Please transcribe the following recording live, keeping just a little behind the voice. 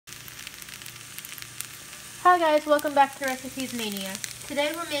Hi guys, welcome back to Recipes Mania.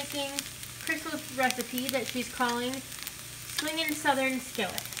 Today we're making Crystal's recipe that she's calling Swingin' Southern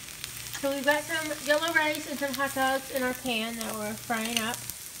Skillet. So we've got some yellow rice and some hot dogs in our pan that we're frying up.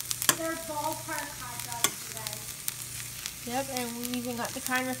 They're ballpark hot dogs, you guys. Yep, and we even got the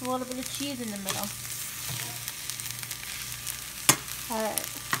kind with a little bit of cheese in the middle. Alright,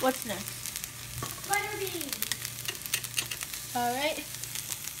 what's next? Butter beans. Alright.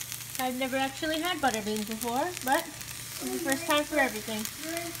 I've never actually had butter beans before, but it's the first time for everything.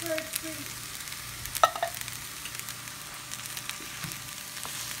 You're in for a treat.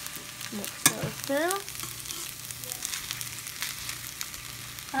 Mix those through.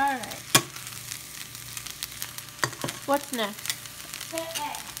 Alright. What's next? The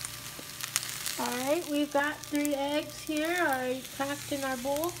egg. Alright, we've got 3 eggs here already cracked in our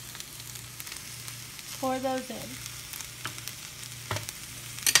bowl. Pour those in.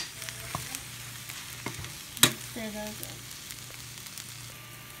 Stir those in.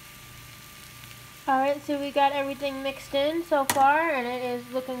 Alright, so we got everything mixed in so far and it is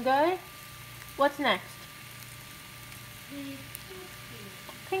looking good. What's next? The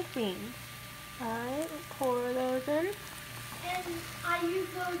Pink beans. Alright, pour those in. And I use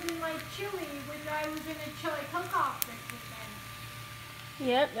those in my chili, which I was in a chili cook-off this weekend.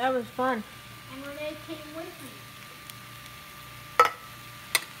 Yep, that was fun. And Renee came with me.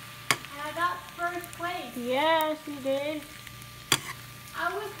 And I got first place. Yes, you did.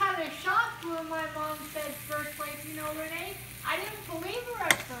 I was kind of shocked when my mom said first place. You know, Renee, I didn't believe her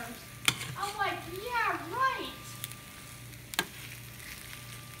at first. I'm like, yeah, right.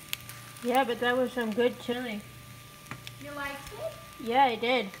 Yeah, but that was some good chili. You liked it? Yeah, I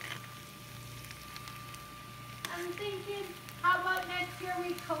did. I'm thinking, how about next year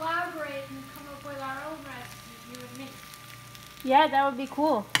we collaborate and come up with our own recipes, you and me. Yeah, that would be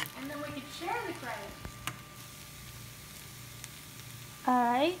cool. And then we could share the credit.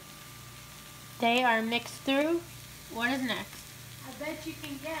 Alright. They are mixed through. What is next? I bet you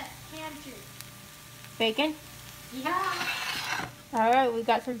can guess, can't you? Bacon? Yeah. Alright, we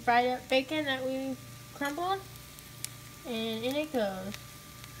got some fried up bacon that we crumbled. And in it goes.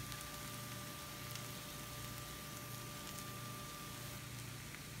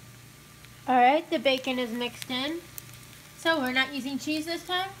 Alright, the bacon is mixed in. So we're not using cheese this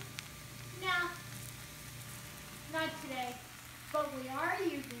time? No. Not today. But we are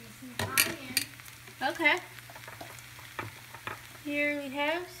using some cayenne. Okay. Here we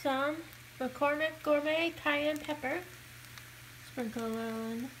have some McCormick Gourmet Cayenne Pepper. Sprinkle a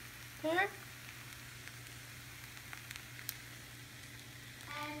little in there.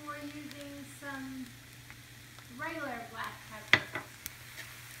 And we're using some regular black pepper.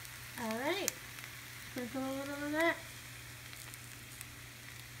 Alright. Sprinkle a little of that.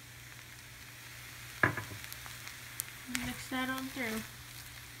 Mix that on through.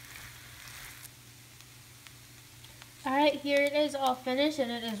 Alright, here it is all finished and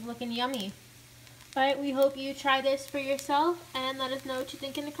it is looking yummy. Alright, we hope you try this for yourself and let us know what you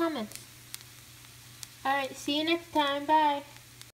think in the comments. Alright, see you next time. Bye.